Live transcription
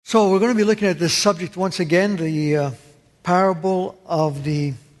So we're going to be looking at this subject once again, the parable of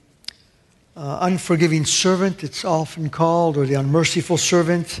the unforgiving servant, it's often called, or the unmerciful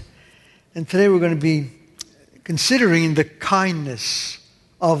servant. And today we're going to be considering the kindness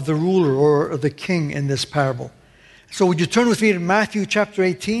of the ruler or the king in this parable. So would you turn with me to Matthew chapter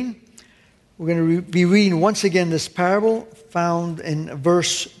 18? We're going to be reading once again this parable found in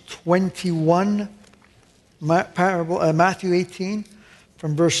verse 21, Matthew 18.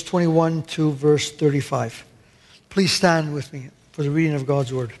 From verse 21 to verse 35. Please stand with me for the reading of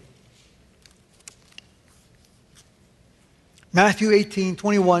God's Word. Matthew 18,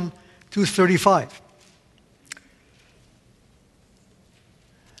 21 to 35.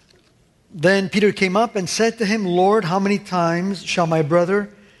 Then Peter came up and said to him, Lord, how many times shall my brother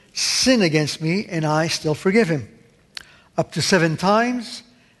sin against me, and I still forgive him? Up to 7 times?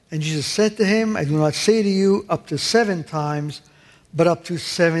 And Jesus said to him, I do not say to you up to 7 times, but up to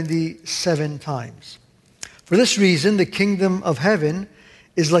 77 times. For this reason, the kingdom of heaven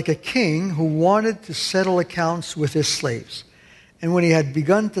is like a king who wanted to settle accounts with his slaves. And when he had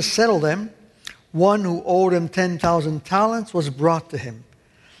begun to settle them, one who owed him 10,000 talents was brought to him.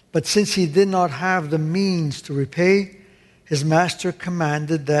 But since he did not have the means to repay, his master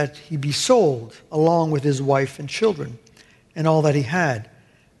commanded that he be sold, along with his wife and children, and all that he had,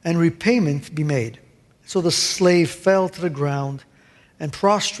 and repayment be made. So the slave fell to the ground and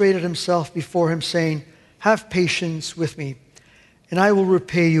prostrated himself before him, saying, have patience with me, and I will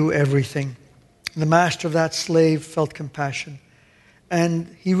repay you everything. And the master of that slave felt compassion,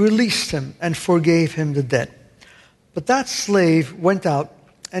 and he released him and forgave him the debt. But that slave went out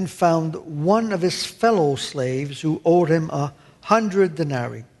and found one of his fellow slaves who owed him 100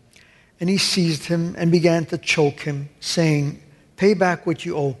 denarii. And he seized him and began to choke him, saying, pay back what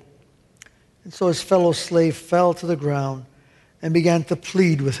you owe. And so his fellow slave fell to the ground and began to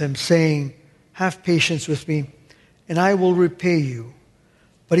plead with him, saying, have patience with me, and I will repay you.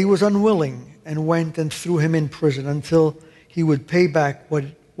 But he was unwilling, and went and threw him in prison until he would pay back what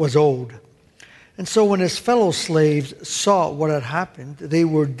was owed. And so when his fellow slaves saw what had happened, they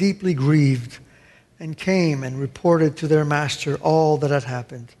were deeply grieved, and came and reported to their master all that had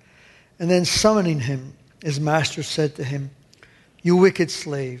happened. And then summoning him, his master said to him, you wicked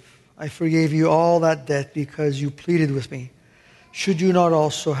slave, I forgave you all that debt because you pleaded with me. Should you not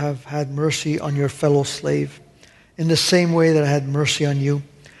also have had mercy on your fellow slave, in the same way that I had mercy on you?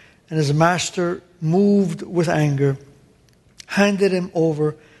 And his master, moved with anger, handed him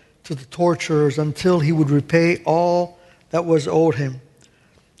over to the torturers until he would repay all that was owed him.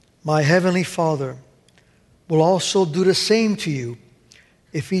 My heavenly Father will also do the same to you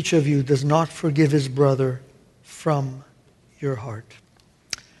if each of you does not forgive his brother from your heart.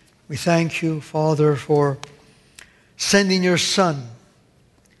 We thank you, Father, for sending your Son,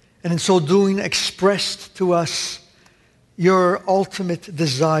 and in so doing expressed to us your ultimate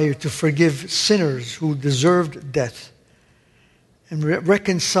desire to forgive sinners who deserved death, and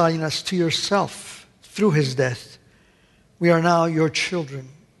reconciling us to yourself through his death. We are now your children,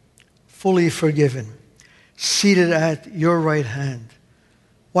 fully forgiven, seated at your right hand.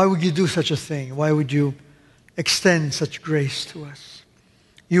 Why would you do such a thing? Why would you extend such grace to us?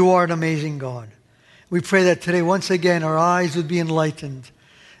 You are an amazing God. We pray that today, once again, our eyes would be enlightened,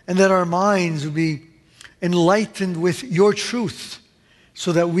 and that our minds would be enlightened with your truth,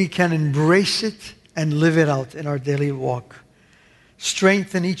 so that we can embrace it and live it out in our daily walk.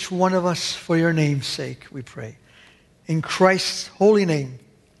 Strengthen each one of us for your name's sake, we pray. In Christ's holy name,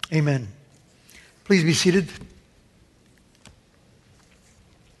 amen. Please be seated.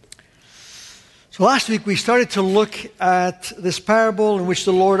 So last week we started to look at this parable in which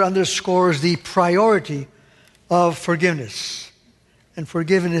the Lord underscores the priority of forgiveness. And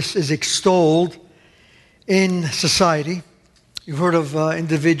forgiveness is extolled in society. You've heard of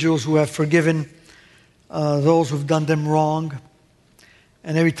individuals who have forgiven those who've done them wrong.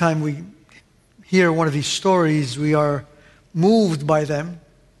 And every time we hear one of these stories, we are moved by them.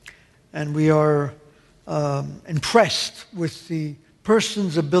 And we are impressed with the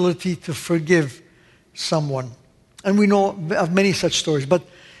person's ability to forgive someone. And we know of many such stories. But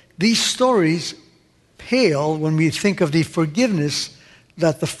these stories pale when we think of the forgiveness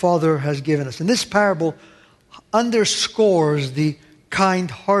that the Father has given us. And this parable underscores the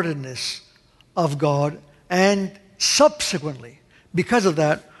kind-heartedness of God, and subsequently, because of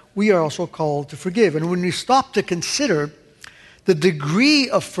that, we are also called to forgive. And when we stop to consider the degree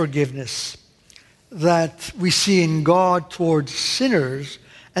of forgiveness that we see in God towards sinners,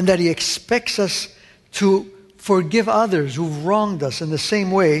 and that he expects us to forgive others who've wronged us in the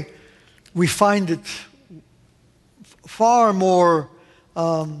same way, we find it far more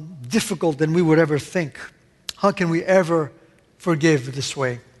difficult than we would ever think. How can we ever forgive this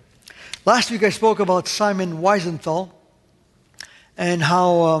way? Last week I spoke about Simon Wiesenthal and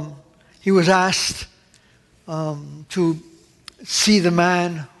how he was asked to see the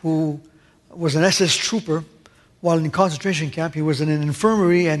man who was an SS trooper while in concentration camp. He was in an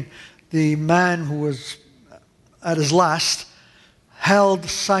infirmary, and the man who was at his last held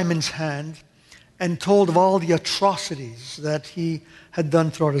Simon's hand and told of all the atrocities that he had done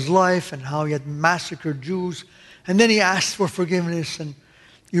throughout his life and how he had massacred Jews. And then he asked for forgiveness, and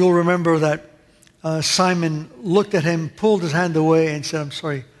you'll remember that Simon looked at him, pulled his hand away, and said, "I'm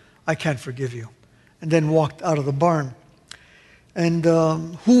sorry, I can't forgive you," and then walked out of the barn. And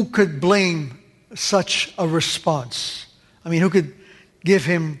who could blame such a response? I mean, who could give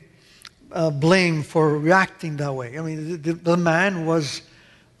him blame for reacting that way? I mean, the man was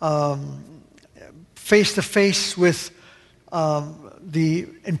face to face with the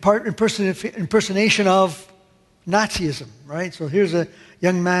impersonation of Nazism, right? So here's a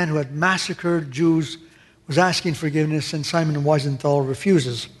young man who had massacred Jews, was asking forgiveness, and Simon Wiesenthal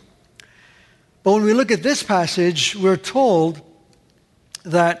refuses. But when we look at this passage, we're told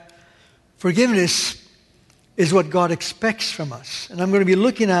that forgiveness is what God expects from us. And I'm going to be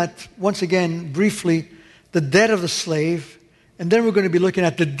looking at, once again, briefly, the debt of the slave, and then we're going to be looking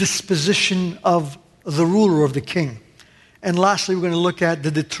at the disposition of the ruler, of the king. And lastly, we're going to look at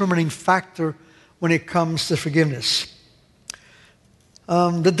the determining factor when it comes to forgiveness.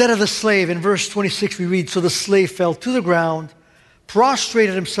 The debt of the slave, in verse 26 we read, "So the slave fell to the ground,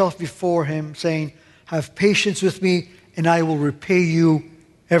 prostrated himself before him, saying, 'Have patience with me, and I will repay you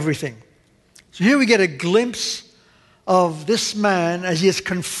everything.'" So here we get a glimpse of this man as he is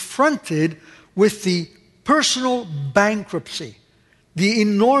confronted with the personal bankruptcy. The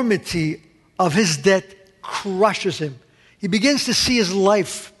enormity of his debt crushes him. He begins to see his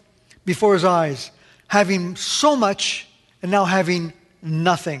life before his eyes, having so much and now having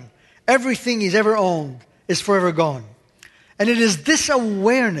nothing. Everything he's ever owned is forever gone. And it is this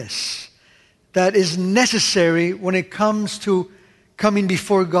awareness that is necessary when it comes to coming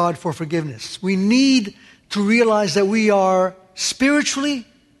before God for forgiveness. We need to realize that we are spiritually,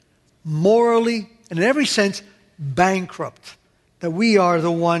 morally, and in every sense, bankrupt. That we are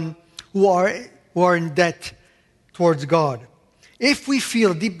the one who are in debt towards God. If we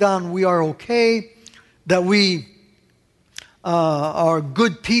feel deep down we are okay, that we are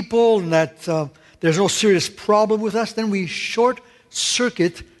good people, and that there's no serious problem with us, then we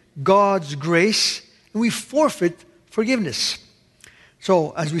short-circuit God's grace and we forfeit forgiveness.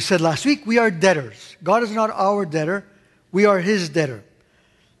 So, as we said last week, we are debtors. God is not our debtor. We are His debtor.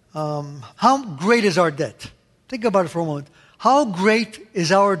 How great is our debt? Think about it for a moment. How great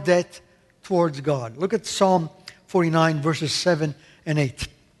is our debt towards God? Look at Psalm 49, verses 7 and 8.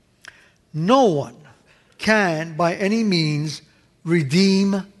 "No one can by any means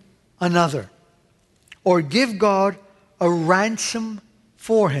redeem another, or give God a ransom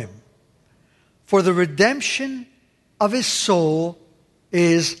for him. For the redemption of his soul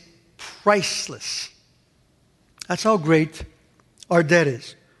is priceless." That's how great our debt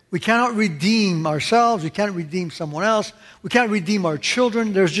is. We cannot redeem ourselves. We can't redeem someone else. We can't redeem our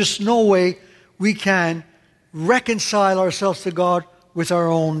children. There's just no way we can reconcile ourselves to God with our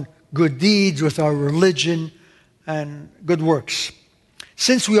own good deeds, with our religion and good works.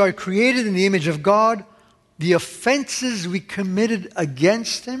 Since we are created in the image of God, the offenses we committed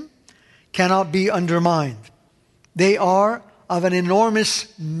against Him cannot be undermined. They are of an enormous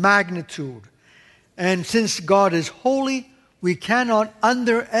magnitude. And since God is holy, we cannot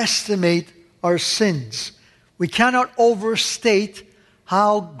underestimate our sins. We cannot overstate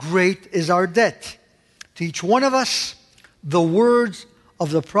how great is our debt. To each one of us, the words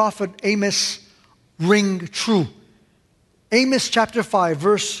of the prophet Amos ring true. Amos chapter 5,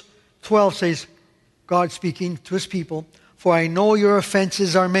 verse 12 says, God speaking to His people, "For I know your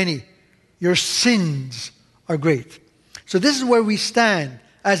offenses are many, your sins are great." So this is where we stand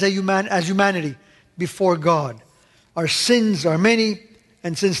as humanity before God. Our sins are many,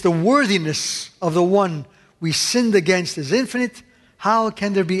 and since the worthiness of the one we sinned against is infinite, how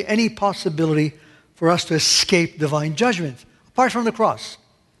can there be any possibility for us to escape divine judgment? Apart from the cross,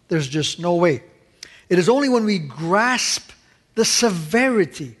 there's just no way. It is only when we grasp the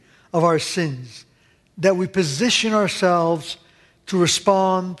severity of our sins that we position ourselves to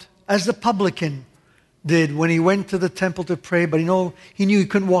respond as the publican did when he went to the temple to pray, but he knew he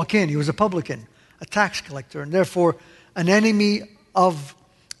couldn't walk in. He was a publican, a tax collector, and therefore an enemy of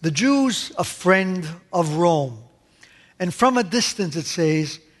the Jews, a friend of Rome. And from a distance, it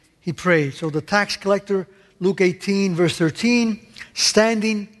says, he prayed. So the tax collector Luke 18, verse 13,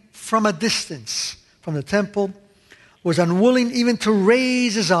 standing from a distance from the temple, was unwilling even to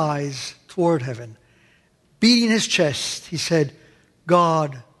raise his eyes toward heaven. Beating his chest, he said,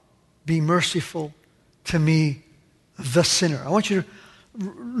 God, be merciful to me, the sinner. I want you to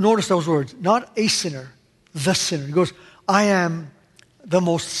notice those words. Not a sinner, the sinner. He goes, I am the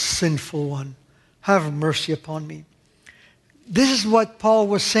most sinful one. Have mercy upon me. This is what Paul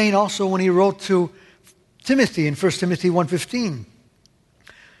was saying also when he wrote to Timothy in 1 Timothy 1:15.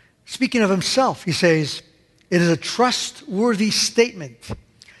 Speaking of himself, he says, it is a trustworthy statement,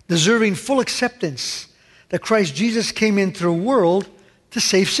 deserving full acceptance, that Christ Jesus came into the world to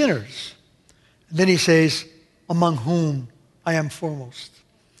save sinners. And then he says, among whom I am foremost.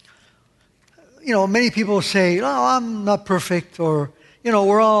 You know, many people say, oh, I'm not perfect, or, you know,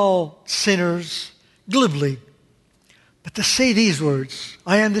 we're all sinners, glibly. But to say these words,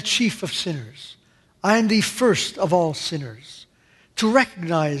 I am the chief of sinners. I am the first of all sinners. To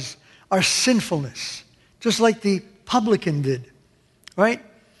recognize our sinfulness, just like the publican did, right?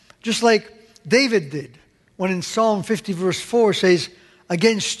 Just like David did, when in Psalm 50 verse 4 says,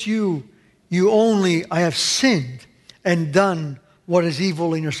 against you, you only, I have sinned and done what is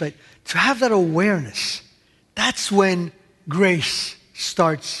evil in your sight. To have that awareness, that's when grace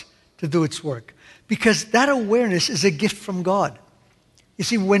starts to do its work. Because that awareness is a gift from God. You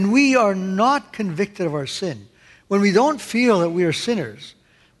see, when we are not convicted of our sin, when we don't feel that we are sinners,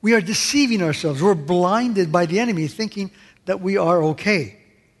 we are deceiving ourselves. We're blinded by the enemy thinking that we are okay.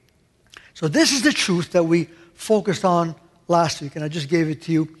 So this is the truth that we focused on last week, and I just gave it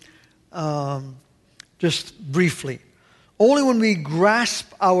to you just briefly. Only when we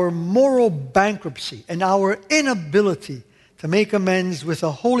grasp our moral bankruptcy and our inability to make amends with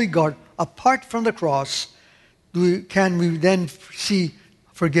a holy God apart from the cross, can we then see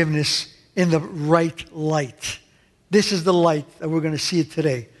forgiveness in the right light. This is the light that we're going to see it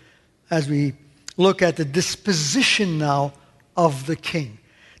today as we look at the disposition now of the king.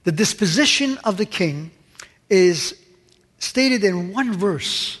 The disposition of the king is stated in one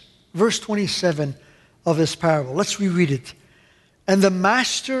verse, verse 27 of this parable. Let's reread it. And the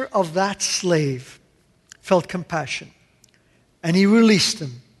master of that slave felt compassion, and he released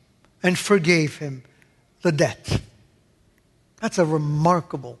him and forgave him the debt. That's a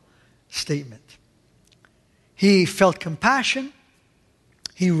remarkable statement. He felt compassion,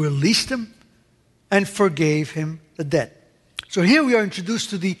 he released him, and forgave him the debt. So here we are introduced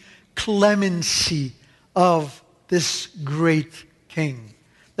to the clemency of this great king.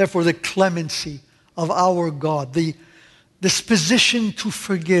 Therefore, the clemency of our God, the disposition to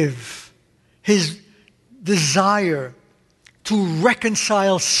forgive, his desire to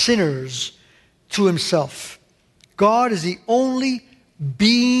reconcile sinners to himself. God is the only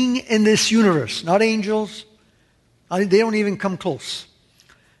being in this universe, not angels. They don't even come close.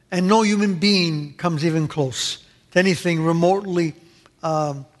 And no human being comes even close to anything remotely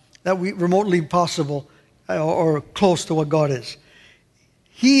remotely possible or close to what God is.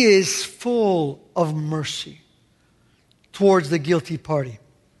 He is full of mercy towards the guilty party.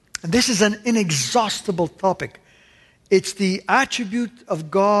 And this is an inexhaustible topic. It's the attribute of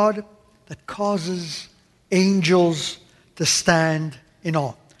God that causes angels to stand in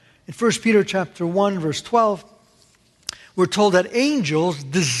awe. In 1 Peter chapter 1, verse 12, we're told that angels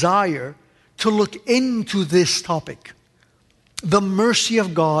desire to look into this topic, the mercy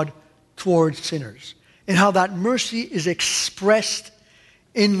of God towards sinners, and how that mercy is expressed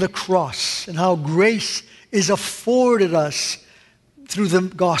in the cross, and how grace is afforded us through the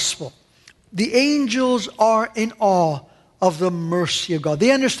gospel. The angels are in awe of the mercy of God.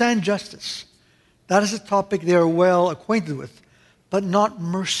 They understand justice. That is a topic they are well acquainted with, but not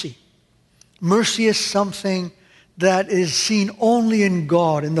mercy. Mercy is something that is seen only in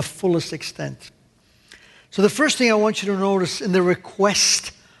God in the fullest extent. So the first thing I want you to notice in the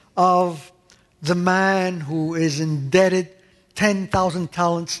request of the man who is indebted 10,000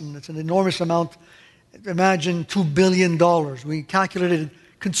 talents, and it's an enormous amount. Imagine $2 billion. We calculated it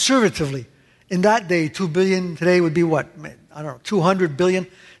conservatively. In that day, 2 billion today would be what? I don't know, 200 billion.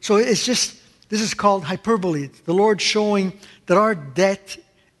 So it's just, this is called hyperbole. It's the Lord showing that our debt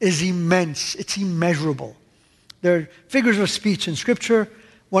is immense. It's immeasurable. There are figures of speech in Scripture.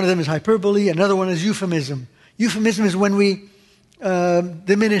 One of them is hyperbole. Another one is euphemism. Euphemism is when we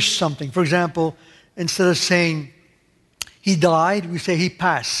diminish something. For example, instead of saying he died, we say he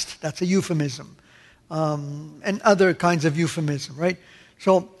passed. That's a euphemism. And other kinds of euphemism, right?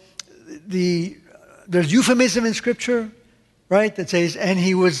 So there's euphemism in Scripture, right? That says, and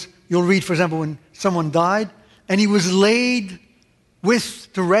he was, you'll read, for example, when someone died, and he was laid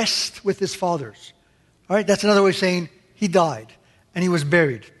to rest with his fathers. All right, that's another way of saying he died and he was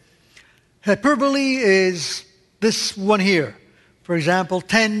buried. Hyperbole is this one here. For example,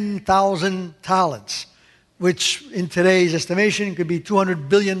 10,000 talents, which in today's estimation could be $200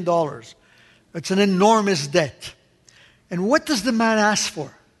 billion. It's an enormous debt. And what does the man ask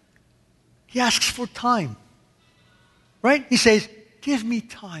for? He asks for time. Right? He says, give me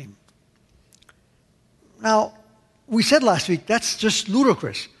time. Now, we said last week, that's just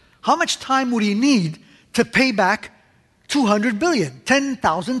ludicrous. How much time would he need to pay back 200 billion,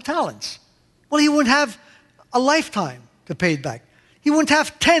 10,000 talents? Well, he wouldn't have a lifetime to pay it back. He wouldn't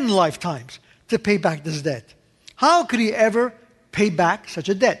have 10 lifetimes to pay back this debt. How could he ever pay back such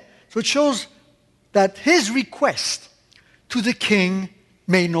a debt? So it shows that his request to the king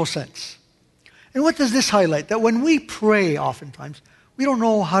made no sense. And what does this highlight? That when we pray oftentimes, we don't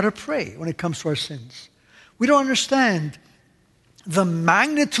know how to pray when it comes to our sins. We don't understand the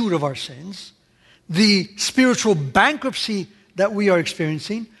magnitude of our sins, the spiritual bankruptcy that we are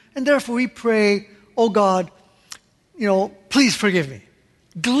experiencing, and therefore we pray, oh God, please forgive me.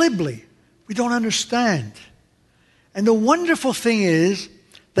 Glibly. We don't understand. And the wonderful thing is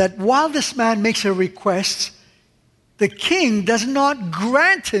that while this man makes a request, the king does not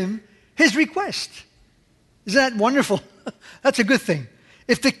grant him his request. Isn't that wonderful? That's a good thing.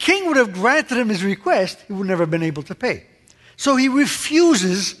 If the king would have granted him his request, he would never have been able to pay. So he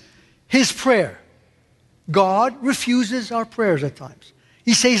refuses his prayer. God refuses our prayers at times.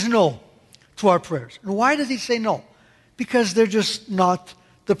 He says no to our prayers. And why does he say no? Because they're just not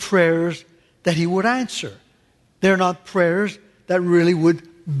the prayers that he would answer. They're not prayers that really would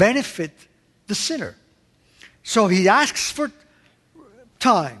benefit the sinner. So he asks for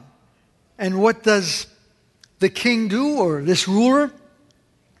time. And what does the king do, or this ruler?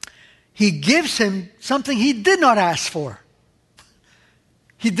 He gives him something he did not ask for.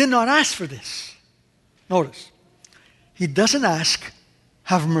 He did not ask for this. Notice, he doesn't ask,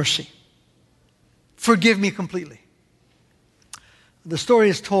 have mercy. Forgive me completely. The story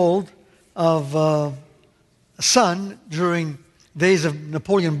is told of a son during days of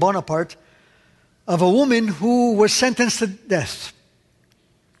Napoleon Bonaparte, of a woman who was sentenced to death.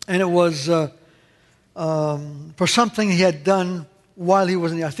 And it was for something he had done while he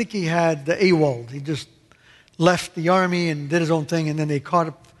was I think he had the AWOL. He just left the army and did his own thing, and then they caught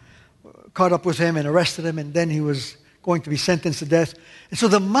up with him and arrested him, and then he was going to be sentenced to death. And so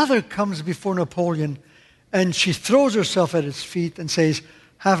the mother comes before Napoleon, and she throws herself at his feet and says,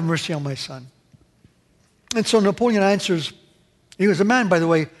 have mercy on my son. And so Napoleon answers. He was a man, by the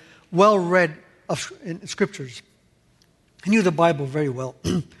way, well read in scriptures. He knew the Bible very well.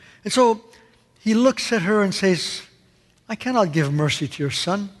 And so he looks at her and says, I cannot give mercy to your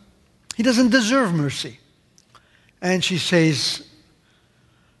son. He doesn't deserve mercy. And she says,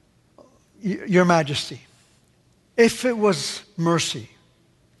 Your Majesty, if it was mercy,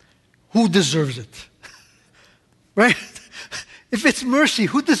 who deserves it? Right? If it's mercy,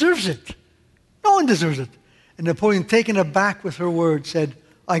 who deserves it? No one deserves it. And Napoleon, taken aback with her words, said,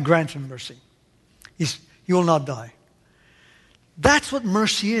 I grant him mercy. He will not die. That's what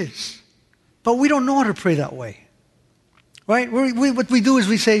mercy is. But we don't know how to pray that way. Right? What we do is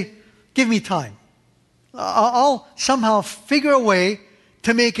we say, give me time. I'll somehow figure a way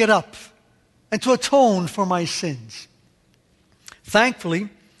to make it up and to atone for my sins. Thankfully,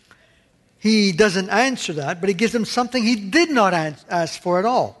 he doesn't answer that, but he gives him something he did not ask for at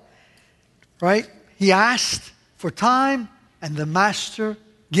all. Right? He asked for time, and the master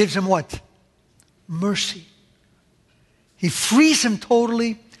gives him what? Mercy. He frees him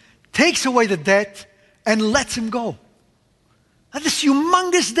totally, takes away the debt, and lets him go. And this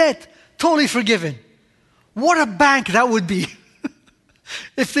humongous debt, totally forgiven. What a bank that would be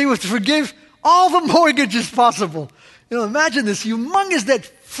if they would forgive all the mortgages possible. Imagine this humongous debt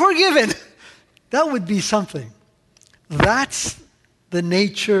forgiven. That would be something. That's the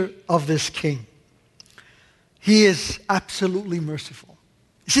nature of this king. He is absolutely merciful.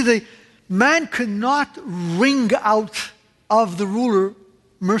 You see, the man could not wring out of the ruler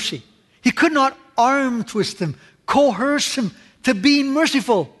mercy. He could not arm twist him, coerce him to be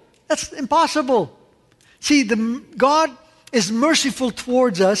merciful. That's impossible. See, God is merciful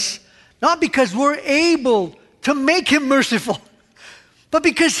towards us, not because we're able to make him merciful, but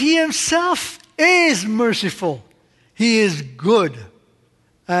because he himself is merciful. He is good.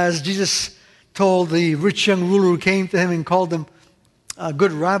 As Jesus told the rich young ruler who came to him and called him a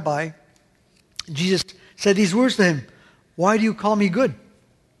good rabbi, Jesus said these words to him, why do you call me good?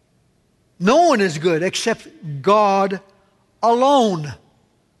 No one is good except God alone.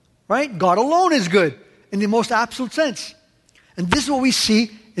 Right? God alone is good in the most absolute sense. And this is what we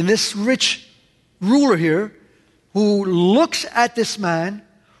see in this rich ruler here who looks at this man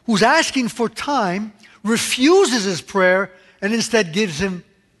who's asking for time, refuses his prayer, and instead gives him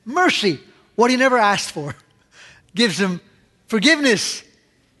mercy, what he never asked for. Gives him forgiveness,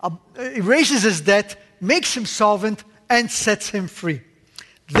 erases his debt, makes him solvent, and sets him free.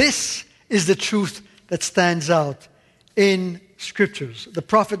 This is the truth that stands out in Scriptures. The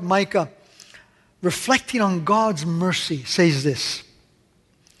prophet Micah, reflecting on God's mercy, says this: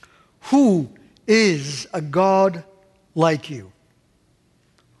 "Who is a God like you?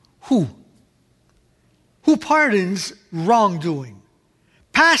 Who pardons wrongdoing,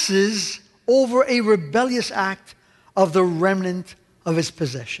 passes over a rebellious act of the remnant of his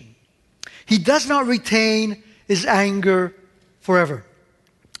possession. He does not retain his anger forever,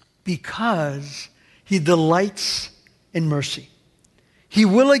 because he delights in mercy. He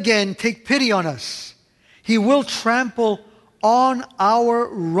will again take pity on us. He will trample on our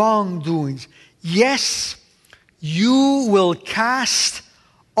wrongdoings. Yes, you will cast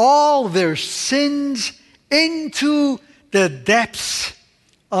all their sins into the depths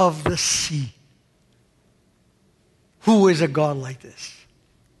of the sea." Who is a God like this?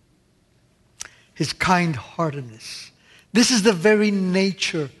 His kind-heartedness. This is the very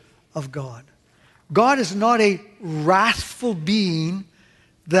nature of God. God is not a wrathful being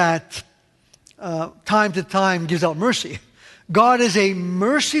that time to time gives out mercy. God is a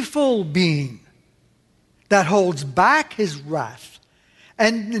merciful being that holds back his wrath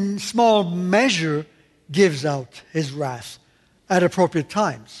and in small measure gives out his wrath at appropriate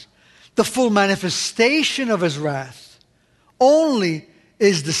times. The full manifestation of his wrath only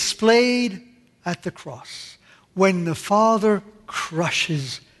is displayed at the cross, when the Father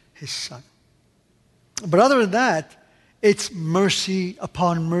crushes his Son. But other than that, it's mercy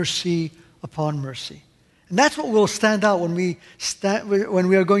upon mercy upon mercy. And that's what will stand out when we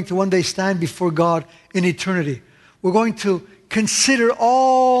are going to one day stand before God in eternity. We're going to consider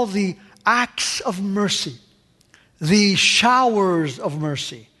all the acts of mercy, the showers of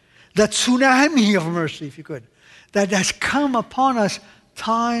mercy, the tsunami of mercy, if you could, that has come upon us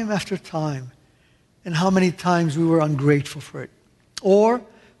time after time, and how many times we were ungrateful for it. Or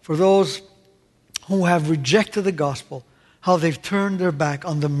for those who have rejected the gospel, how they've turned their back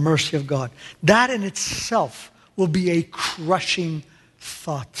on the mercy of God. That in itself will be a crushing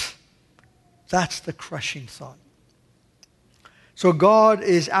thought. That's the crushing thought. So God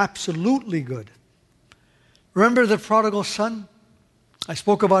is absolutely good. Remember the prodigal son? I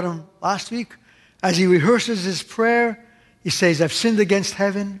spoke about him last week. As he rehearses his prayer, he says, "I've sinned against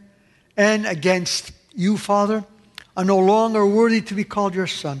heaven and against you, Father. I'm no longer worthy to be called your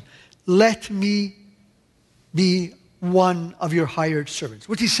son. Let me be one of your hired servants."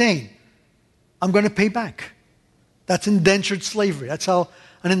 What's he saying? I'm going to pay back. That's indentured slavery. That's how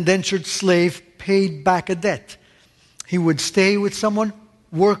an indentured slave paid back a debt. He would stay with someone,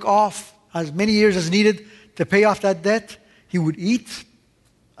 work off as many years as needed to pay off that debt. He would eat,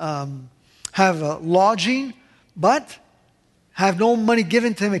 have a lodging, but have no money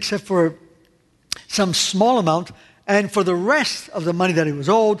given to him except for some small amount. And for the rest of the money that he was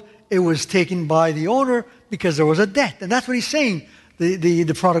owed, it was taken by the owner because there was a debt. And that's what he's saying,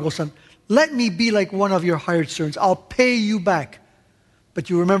 the prodigal son. Let me be like one of your hired servants. I'll pay you back. But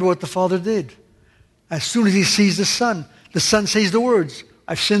you remember what the father did. As soon as he sees the son says the words,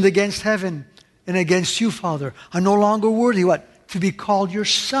 "I've sinned against heaven and against you, Father. I'm no longer worthy," what? "To be called your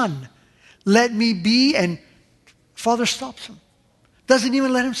son. Let me be," and Father stops him. Doesn't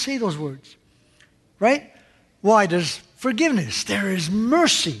even let him say those words. Right? Why? There's forgiveness. There is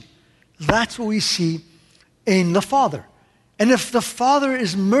mercy. That's what we see in the Father. And if the Father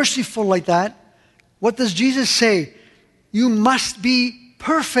is merciful like that, what does Jesus say? You must be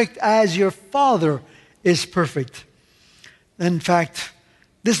perfect as your Father is perfect. In fact,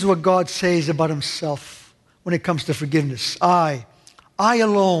 this is what God says about himself when it comes to forgiveness. I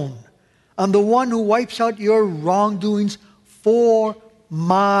alone am the one who wipes out your wrongdoings for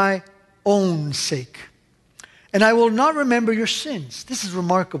my own sake. And I will not remember your sins. This is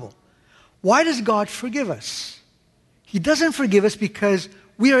remarkable. Why does God forgive us? He doesn't forgive us because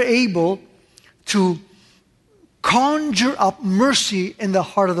we are able to conjure up mercy in the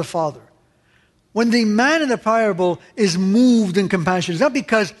heart of the Father. When the man in the parable is moved in compassion, it's not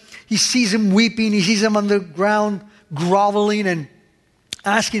because he sees him weeping, he sees him on the ground groveling and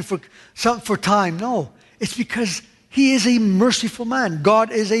asking for time. No, it's because he is a merciful man.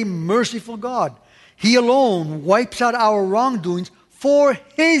 God is a merciful God. He alone wipes out our wrongdoings for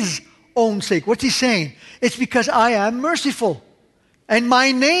his own sake. What's he saying? It's because I am merciful and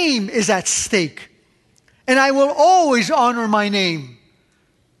my name is at stake. And I will always honor my name.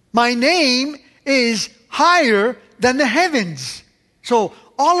 My name is higher than the heavens. So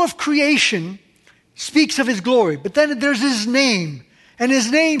all of creation speaks of his glory. But then there's his name. And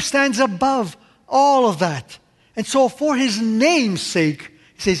his name stands above all of that. And so for his name's sake,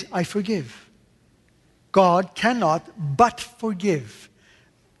 he says, I forgive. God cannot but forgive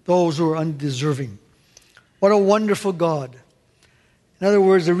those who are undeserving. What a wonderful God. In other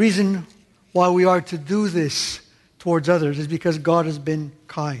words, the reason why we are to do this towards others is because God has been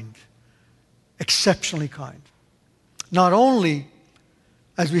kind. Exceptionally kind. Not only,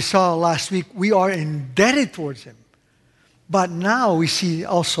 as we saw last week, we are indebted towards him, but now we see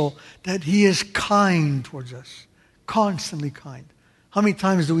also that he is kind towards us. Constantly kind. How many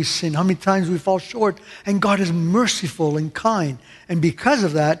times do we sin? How many times do we fall short? And God is merciful and kind. And because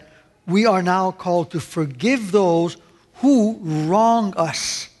of that, we are now called to forgive those who wrong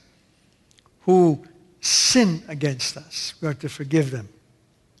us, who sin against us. We are to forgive them.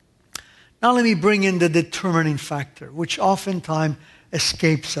 Now let me bring in the determining factor, which oftentimes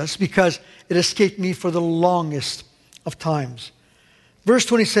escapes us, because it escaped me for the longest of times. Verse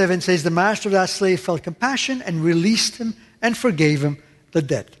 27 says, the master of that slave felt compassion and released him and forgave him the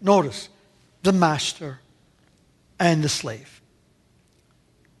debt. Notice, the master and the slave.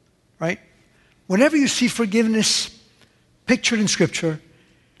 Right? Whenever you see forgiveness pictured in Scripture,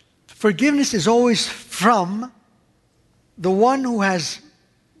 forgiveness is always from the one who has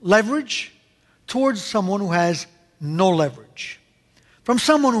leverage towards someone who has no leverage. From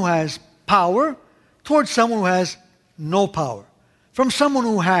someone who has power towards someone who has no power. From someone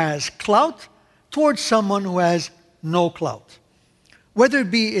who has clout towards someone who has no clout. Whether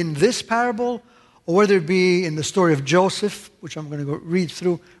it be in this parable, or whether it be in the story of Joseph, which I'm going to go read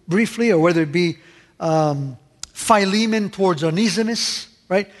through briefly, or whether it be Philemon towards Onesimus,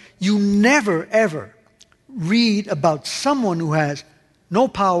 right? You never, ever read about someone who has no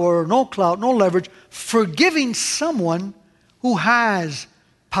power, no clout, no leverage, forgiving someone who has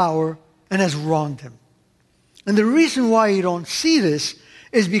power and has wronged him. And the reason why you don't see this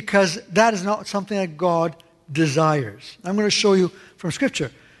is because that is not something that God desires. I'm going to show you from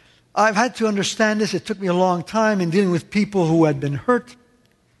Scripture. I've had to understand this. It took me a long time in dealing with people who had been hurt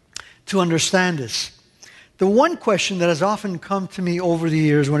to understand this. The one question that has often come to me over the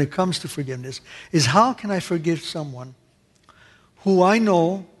years when it comes to forgiveness is, how can I forgive someone who I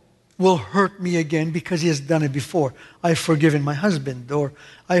know will hurt me again because he has done it before? I've forgiven my husband, or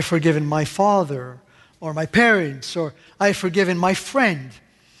I've forgiven my father, or my parents, or I've forgiven my friend.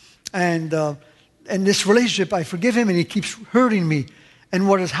 And this relationship, I forgive him and he keeps hurting me. And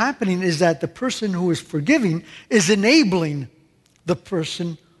what is happening is that the person who is forgiving is enabling the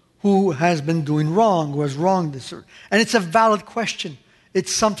person who has been doing wrong, who has wronged this. And it's a valid question.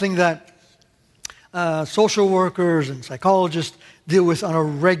 It's something that social workers and psychologists deal with on a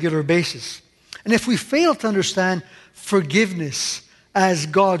regular basis. And if we fail to understand forgiveness as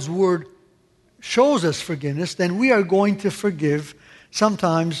God's Word shows us forgiveness, then we are going to forgive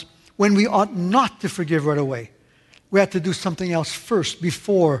sometimes when we ought not to forgive right away. We have to do something else first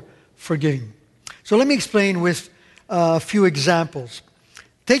before forgiving. So let me explain with a few examples.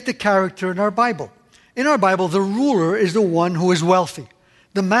 Take the character in our Bible. In our Bible, the ruler is the one who is wealthy.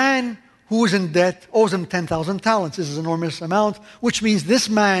 The man who is in debt owes him 10,000 talents. This is an enormous amount, which means this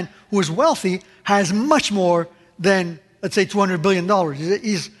man who is wealthy has much more than, let's say, $200 billion.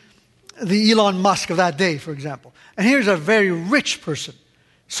 He's the Elon Musk of that day, for example. And here's a very rich person.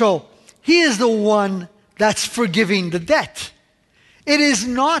 So he is the one that's forgiving the debt. It is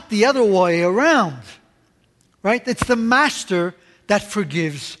not the other way around, right? It's the master that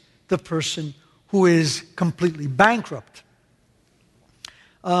forgives the person who is completely bankrupt.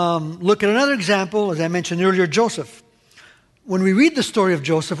 Look at another example, as I mentioned earlier, Joseph. When we read the story of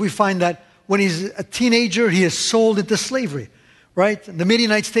Joseph, we find that when he's a teenager, he is sold into slavery, right? The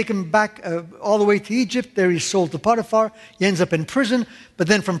Midianites take him back all the way to Egypt. There he's sold to Potiphar. He ends up in prison. But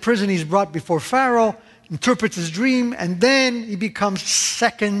then from prison, he's brought before Pharaoh, interprets his dream, and then he becomes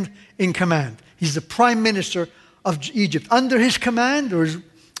second in command. He's the prime minister of Egypt. Under his command, or his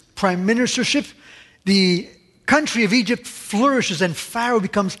prime ministership, the country of Egypt flourishes and Pharaoh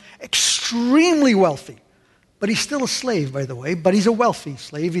becomes extremely wealthy. But he's still a slave, by the way, but he's a wealthy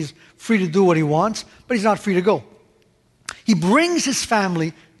slave. He's free to do what he wants, but he's not free to go. He brings his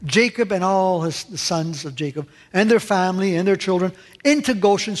family, Jacob and all the sons of Jacob, and their family and their children, into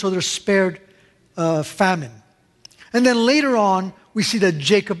Goshen so they're spared famine. And then later on, we see that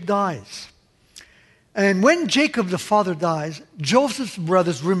Jacob dies. And when Jacob, the father, dies, Joseph's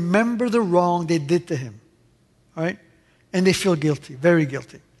brothers remember the wrong they did to him. All right? And they feel guilty, very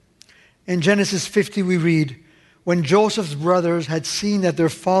guilty. In Genesis 50, we read, when Joseph's brothers had seen that their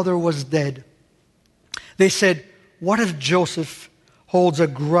father was dead, They said, "What if Joseph holds a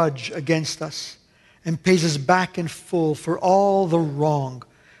grudge against us and pays us back in full for all the wrong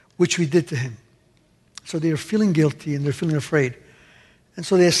which we did to him?" So they are feeling guilty and they're feeling afraid. And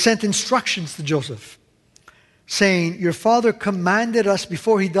so they sent instructions to Joseph, saying, "Your father commanded us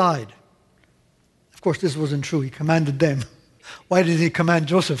before he died." Of course, this wasn't true. He commanded them. Why did he command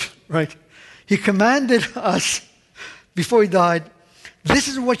Joseph, right? He commanded us before he died, "This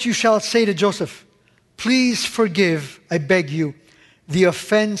is what you shall say to Joseph. Please forgive, I beg you, the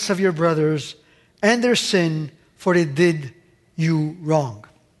offense of your brothers and their sin, for they did you wrong."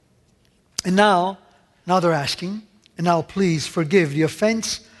 And now they're asking, "And now please forgive the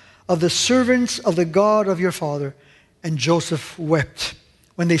offense of the servants of the God of your father." And Joseph wept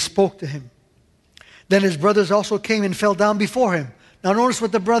when they spoke to him. Then his brothers also came and fell down before him. Now notice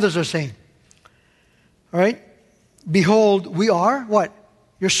what the brothers are saying. All right? "Behold, we are," what?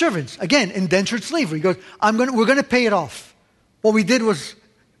 "Your servants." Again, indentured slavery. He goes, we're going to pay it off. What we did was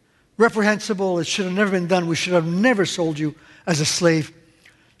reprehensible. It should have never been done. We should have never sold you as a slave.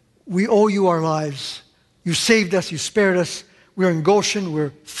 We owe you our lives. You saved us. You spared us. We're in Goshen.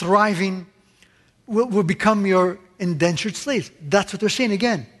 We're thriving. We'll become your indentured slaves. That's what they're saying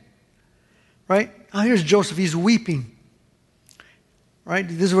again. Right? Now here's Joseph. He's weeping. Right?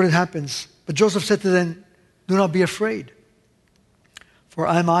 This is what it happens. But Joseph said to them, "Do not be afraid, for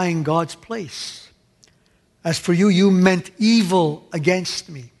am I in God's place? As for you, you meant evil against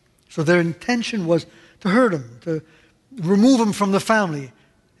me." So their intention was to hurt him, to remove him from the family.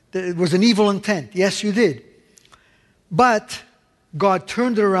 It was an evil intent. Yes, you did. But God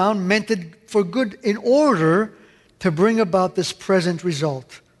turned it around, meant it for good in order to bring about this present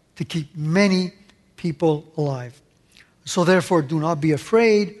result, to keep many people alive. "So therefore, do not be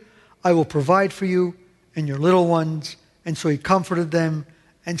afraid. I will provide for you and your little ones." And so he comforted them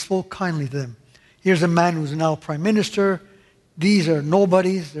and spoke kindly to them. Here's a man who's now prime minister. These are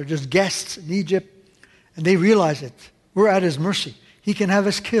nobodies. They're just guests in Egypt. And they realize it. We're at his mercy. He can have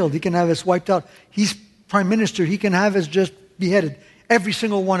us killed. He can have us wiped out. He's prime minister. He can have us just beheaded. Every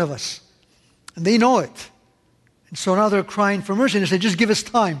single one of us. And they know it. And so now they're crying for mercy. And they say, "Just give us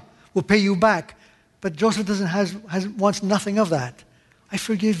time. We'll pay you back." But Joseph wants nothing of that. "I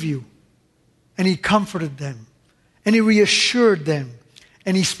forgive you." And he comforted them. And he reassured them.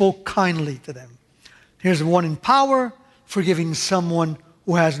 And he spoke kindly to them. Here's one in power forgiving someone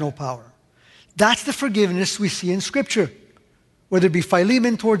who has no power. That's the forgiveness we see in Scripture. Whether it be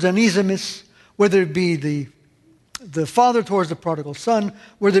Philemon towards Onesimus, whether it be the father towards the prodigal son,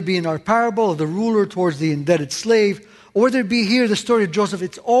 whether it be in our parable of the ruler towards the indebted slave, or whether it be here the story of Joseph,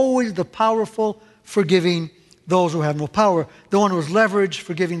 it's always the powerful forgiving those who have no power. The one who has leverage,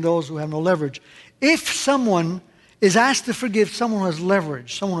 forgiving those who have no leverage. If someone is asked to forgive someone who has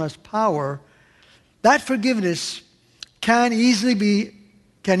leverage, someone who has power, that forgiveness can easily be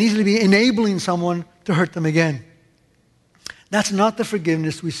enabling someone to hurt them again. That's not the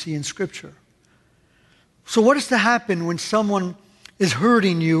forgiveness we see in Scripture. So what is to happen when someone is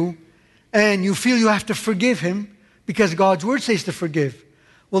hurting you and you feel you have to forgive him because God's Word says to forgive?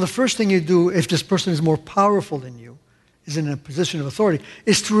 Well, the first thing you do, if this person is more powerful than you, is in a position of authority,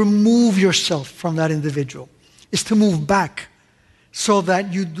 is to remove yourself from that individual, is to move back so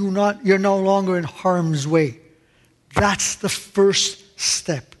that you're no longer in harm's way. That's the first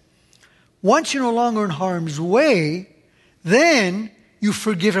step. Once you're no longer in harm's way, then you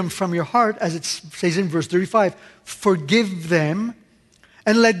forgive him from your heart, as it says in verse 35. Forgive them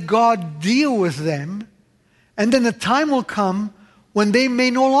and let God deal with them. And then the time will come when they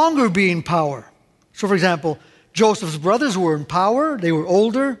may no longer be in power. So for example, Joseph's brothers were in power. They were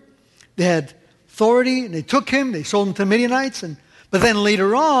older. They had authority. And they took him. They sold him to Midianites. But then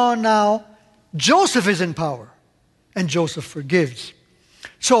later on now, Joseph is in power. And Joseph forgives.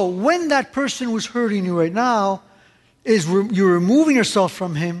 So when that person who's hurting you right now, you're removing yourself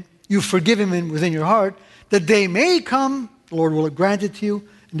from him, you forgive him within your heart, the day may come, the Lord will grant it to you,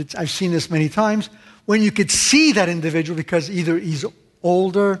 and I've seen this many times, when you could see that individual because either he's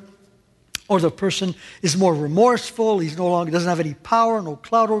older or the person is more remorseful, he's no longer doesn't have any power, no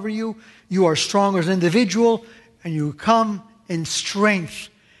clout over you, you are stronger as an individual, and you come in strength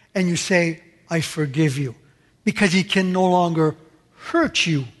and you say, "I forgive you," because he can no longer hurt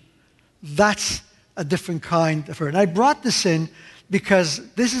you. That's a different kind of hurt. And I brought this in because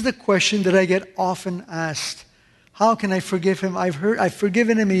this is the question that I get often asked. How can I forgive him? I've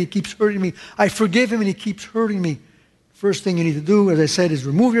forgiven him and he keeps hurting me. I forgive him and he keeps hurting me. First thing you need to do, as I said, is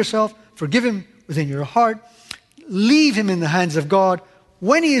remove yourself. Forgive him within your heart. Leave him in the hands of God.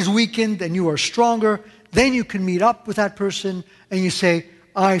 When he is weakened and you are stronger, then you can meet up with that person and you say,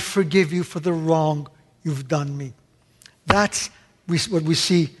 "I forgive you for the wrong you've done me. That's what we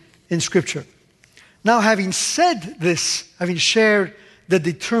see in Scripture. Now, having said this, having shared the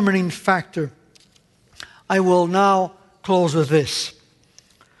determining factor, I will now close with this.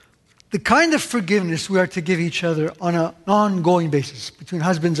 The kind of forgiveness we are to give each other on an ongoing basis, between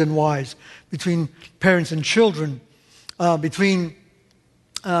husbands and wives, between parents and children, between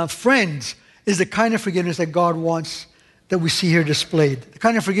friends, is the kind of forgiveness that God wants that we see here displayed. The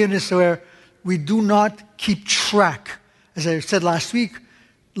kind of forgiveness where we do not keep track. As I said last week,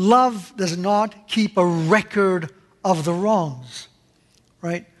 love does not keep a record of the wrongs,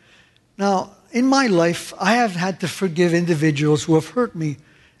 right? Now, in my life, I have had to forgive individuals who have hurt me,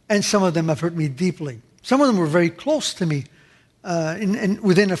 and some of them have hurt me deeply. Some of them were very close to me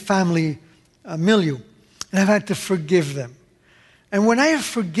within a family milieu, and I've had to forgive them. And when I have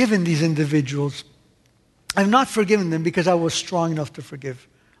forgiven these individuals, I've not forgiven them because I was strong enough to forgive.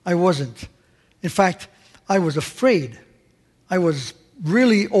 I wasn't. In fact, I was afraid. I was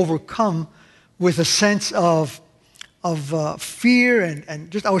really overcome with a sense of fear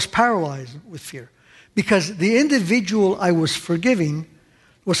and just I was paralyzed with fear. Because the individual I was forgiving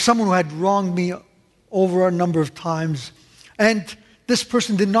was someone who had wronged me over a number of times. And this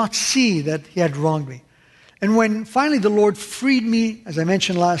person did not see that he had wronged me. And when finally the Lord freed me, as I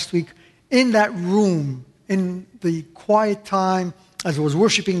mentioned last week, in that room, in the quiet time as I was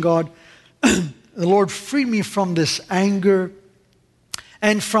worshiping God, the Lord freed me from this anger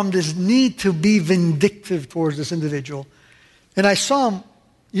and from this need to be vindictive towards this individual. And I saw him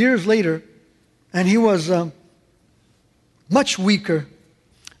years later, and he was much weaker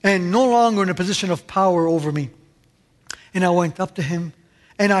and no longer in a position of power over me. And I went up to him,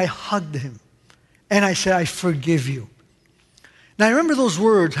 and I hugged him. And I said, I forgive you. Now I remember those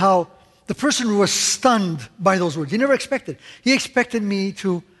words, how the person was stunned by those words. He never expected. He expected me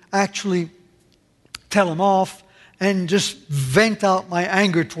to actually tell him off and just vent out my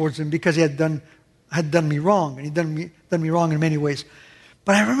anger towards him because he had done me wrong. And he'd done me wrong in many ways.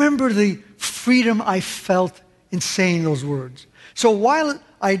 But I remember the freedom I felt in saying those words. So while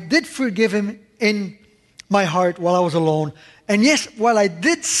I did forgive him in my heart while I was alone, and yes, while I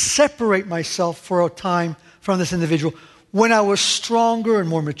did separate myself for a time from this individual, when I was stronger and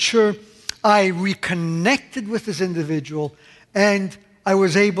more mature, I reconnected with this individual and I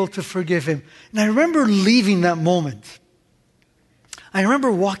was able to forgive him. And I remember leaving that moment. I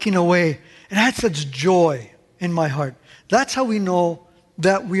remember walking away and I had such joy in my heart. That's how we know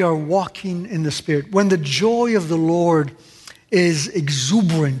that we are walking in the Spirit. When the joy of the Lord is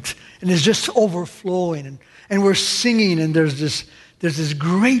exuberant and is just overflowing and we're singing and there's this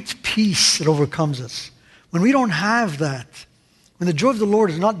great peace that overcomes us. When we don't have that, when the joy of the Lord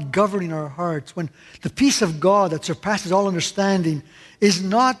is not governing our hearts, when the peace of God that surpasses all understanding is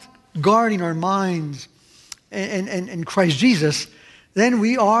not guarding our minds in Christ Jesus, then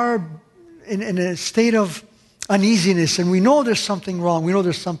we are in a state of uneasiness and we know there's something wrong. We know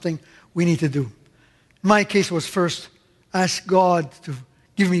there's something we need to do. In my case, it was first ask God to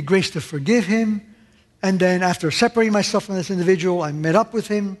give me grace to forgive him. And then after separating myself from this individual, I met up with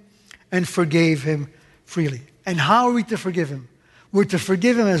him and forgave him freely. And how are we to forgive him? We're to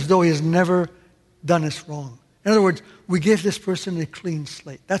forgive him as though he has never done us wrong. In other words, we give this person a clean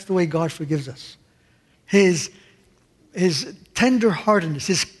slate. That's the way God forgives us. His tender-heartedness,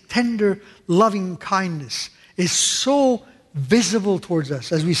 his tender loving kindness is so visible towards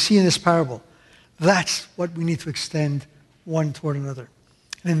us as we see in this parable. That's what we need to extend one toward another.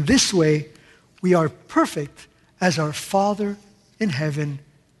 And in this way, we are perfect as our Father in heaven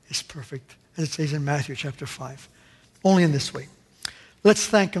is perfect, as it says in Matthew chapter 5. Only in this way. Let's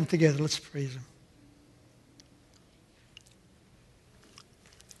thank him together. Let's praise him.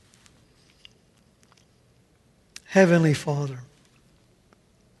 Heavenly Father,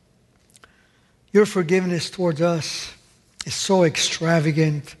 your forgiveness towards us is so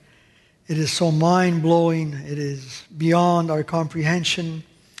extravagant. It is so mind-blowing. It is beyond our comprehension.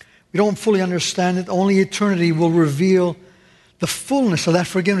 We don't fully understand it. Only eternity will reveal the fullness of that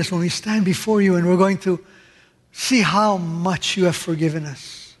forgiveness when we stand before you and we're going to see how much you have forgiven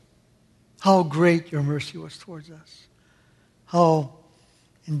us. How great your mercy was towards us. How,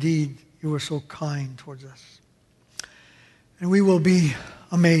 indeed, you were so kind towards us. And we will be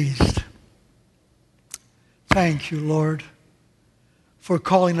amazed. Thank you, Lord, for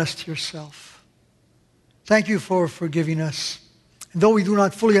calling us to yourself. Thank you for forgiving us. And though we do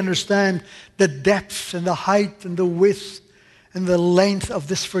not fully understand the depth and the height and the width and the length of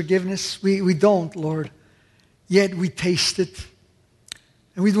this forgiveness, we don't, Lord. Yet we taste it.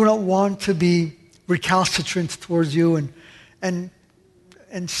 And we do not want to be recalcitrant towards you and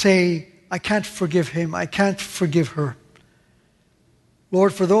say, I can't forgive him. I can't forgive her.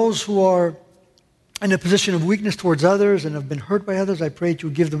 Lord, for those who are in a position of weakness towards others and have been hurt by others, I pray that you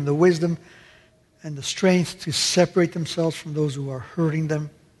give them the wisdom and the strength to separate themselves from those who are hurting them.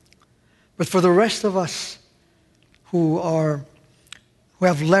 But for the rest of us who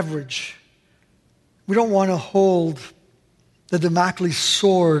have leverage, we don't want to hold the Damocles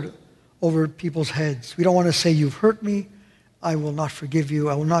sword over people's heads. We don't want to say, you've hurt me, I will not forgive you,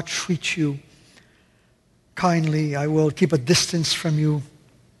 I will not treat you kindly, I will keep a distance from you.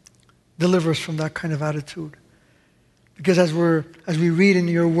 Deliver us from that kind of attitude. Because as we read in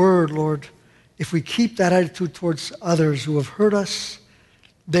your word, Lord, if we keep that attitude towards others who have hurt us,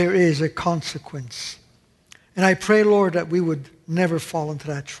 there is a consequence. And I pray, Lord, that we would never fall into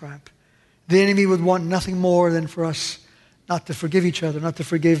that trap. The enemy would want nothing more than for us not to forgive each other, not to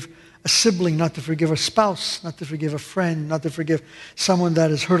forgive a sibling, not to forgive a spouse, not to forgive a friend, not to forgive someone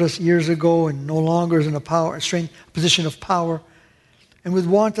that has hurt us years ago and no longer is in a strange position of power, and would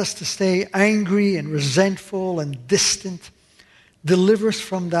want us to stay angry and resentful and distant. Deliver us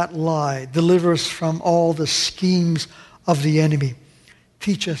from that lie. Deliver us from all the schemes of the enemy.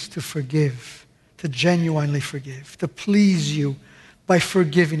 Teach us to forgive, to genuinely forgive, to please you by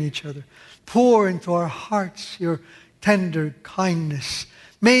forgiving each other. Pour into our hearts your tender kindness.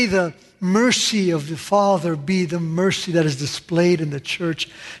 May the mercy of the Father be the mercy that is displayed in the church,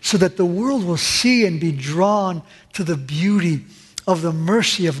 so that the world will see and be drawn to the beauty of the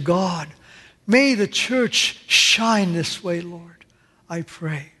mercy of God. May the church shine this way, Lord, I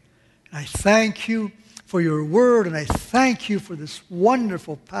pray. And I thank you for your word, and I thank you for this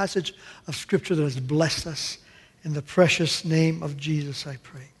wonderful passage of Scripture that has blessed us. In the precious name of Jesus, I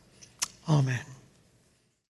pray. Amen.